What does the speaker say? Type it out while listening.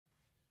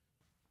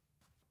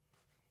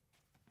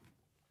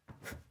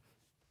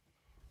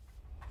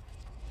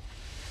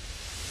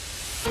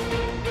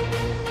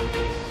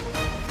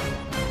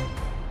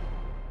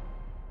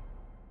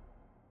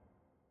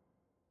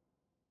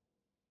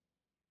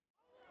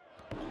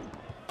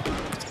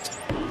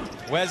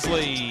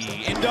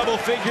Wesley in double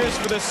figures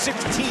for the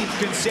 16th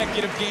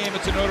consecutive game.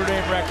 It's a Notre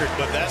Dame record.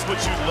 But that's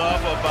what you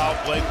love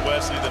about Blake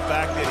Wesley, the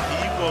fact that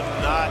he will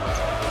not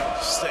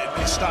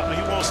stop.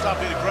 He won't stop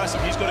being aggressive.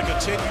 He's going to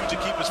continue to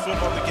keep his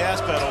foot on the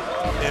gas pedal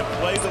and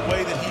play the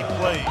way that he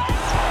played.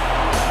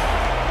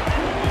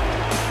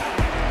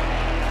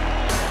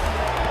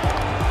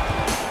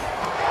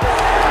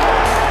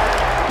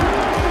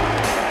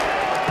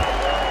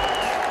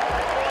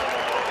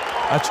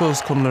 I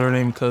chose to come to Notre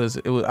Dame because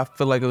I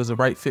feel like it was the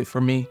right fit for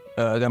me.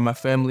 I got my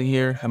family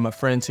here, have my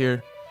friends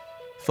here.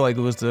 I feel like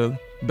it was the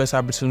best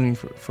opportunity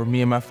for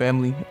me and my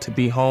family to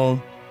be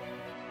home.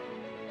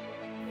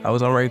 I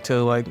was already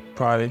till like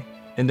probably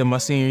end of my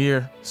senior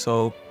year.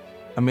 So,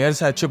 I mean, I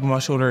just had a chip on my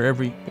shoulder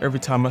every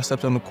time I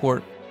stepped on the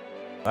court.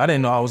 I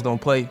didn't know I was gonna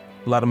play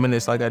a lot of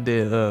minutes like I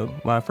did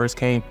when I first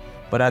came,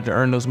 but I had to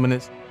earn those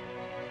minutes.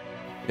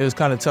 It was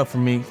kind of tough for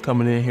me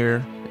coming in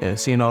here and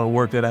seeing all the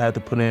work that I had to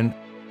put in.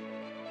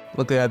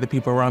 Looking at the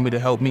people around me to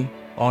help me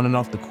on and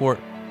off the court.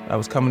 I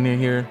was coming in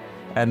here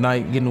at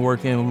night, getting to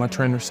work in with my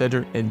trainer,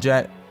 Cedric and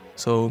Jack,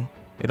 so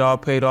it all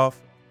paid off.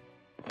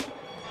 And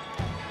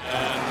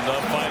the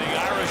Fighting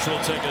Irish will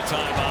take a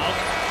timeout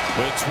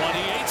with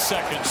 28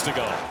 seconds to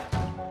go.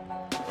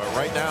 But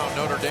right now,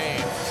 Notre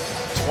Dame,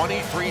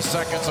 23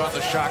 seconds on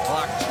the shot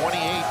clock,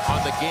 28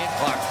 on the game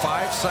clock,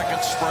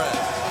 5-second spread.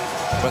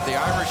 But the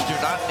Irish do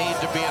not need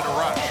to be in a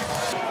rush.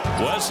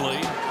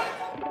 Wesley.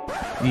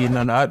 Yeah,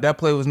 no, that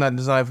play was not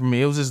designed for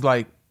me. It was just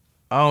like,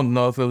 I don't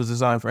know if it was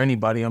designed for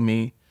anybody. I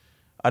mean,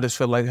 I just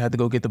felt like I had to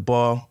go get the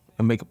ball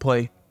and make a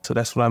play. So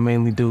that's what I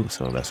mainly do.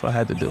 So that's what I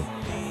had to do.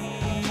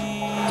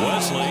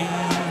 Wesley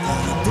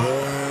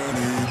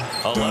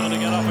allowed to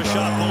get off a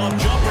shot, pull-up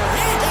jumper.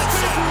 He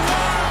hits it!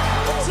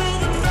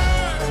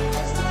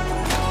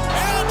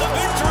 And the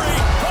victory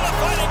for the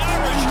Fighting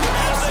Irish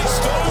as they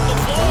storm the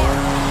floor.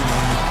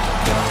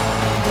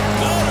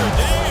 Notre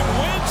Dame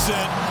wins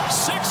it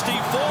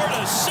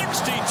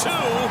 64-62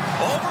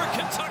 over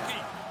Kentucky.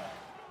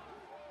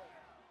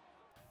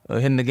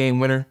 Hitting the game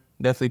winner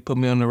definitely put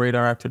me on the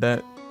radar after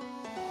that.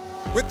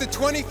 With the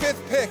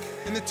 25th pick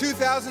in the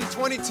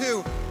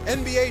 2022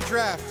 NBA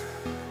Draft,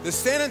 the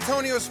San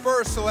Antonio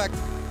Spurs select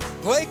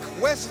Blake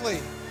Wesley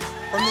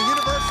from the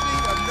University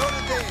of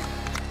Notre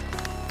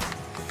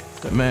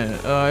Dame. Man,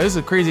 it's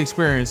a crazy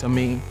experience. I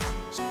mean,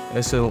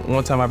 it's a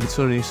one-time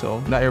opportunity, so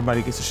not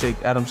everybody gets to shake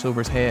Adam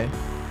Silver's hand,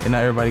 and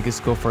not everybody gets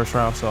to go first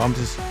round. So I'm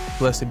just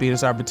blessed to be in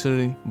this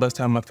opportunity, blessed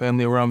to have my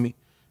family around me,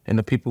 and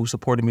the people who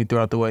supported me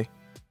throughout the way.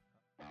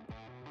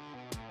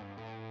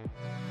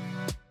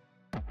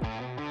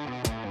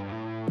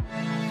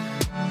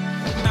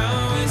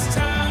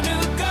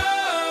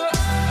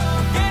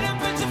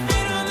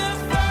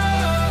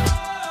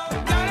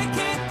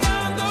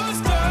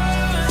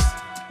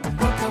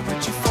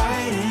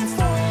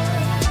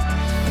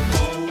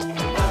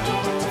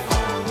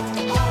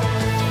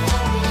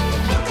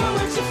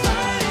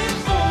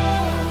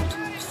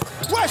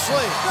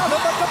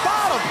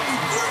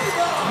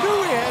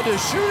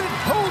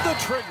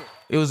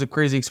 It was a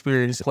crazy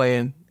experience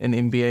playing in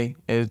the NBA,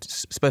 and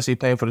especially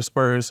playing for the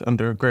Spurs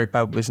under Greg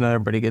Popovich. Not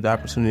everybody get the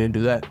opportunity to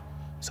do that.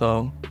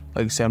 So,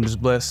 like I said, I'm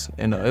just blessed,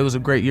 and it was a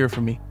great year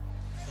for me.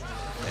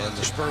 And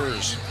the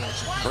Spurs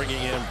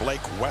bringing in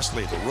Blake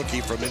Wesley, the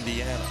rookie from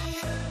Indiana.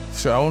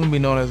 Sure, I want to be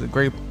known as a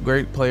great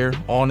player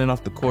on and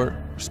off the court,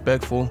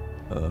 respectful,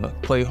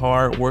 play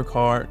hard, work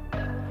hard,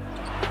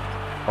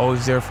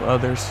 always there for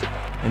others,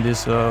 and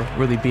just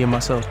really being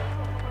myself.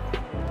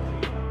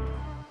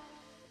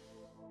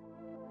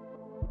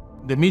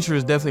 Dimitri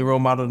is definitely a role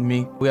model to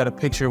me. We had a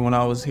picture when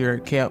I was here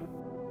at camp.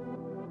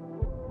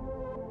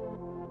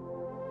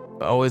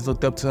 I always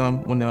looked up to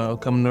him when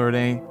coming to Notre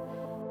Dame.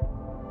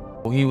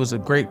 He was a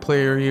great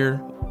player here,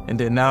 and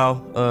then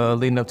now,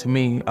 leading up to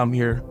me, I'm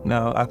here.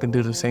 Now I can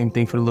do the same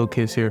thing for the little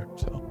kids here,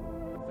 so.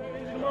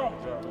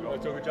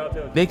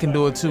 They can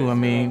do it too. I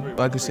mean,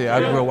 like I said,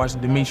 I grew up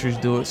watching Demetrius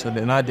do it, so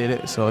then I did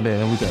it. So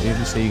then we got, as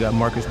you say, you got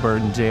Marcus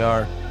Bird and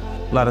JR, a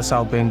lot of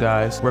South Bend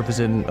guys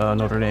representing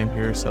Notre Dame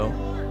here, so.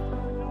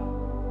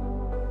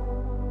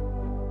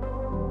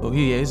 Well,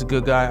 he's a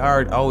good guy.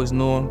 I always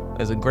knew him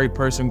as a great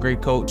person,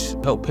 great coach,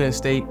 helped Penn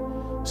State.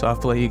 So I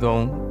feel like he's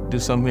gonna do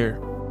something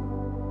here.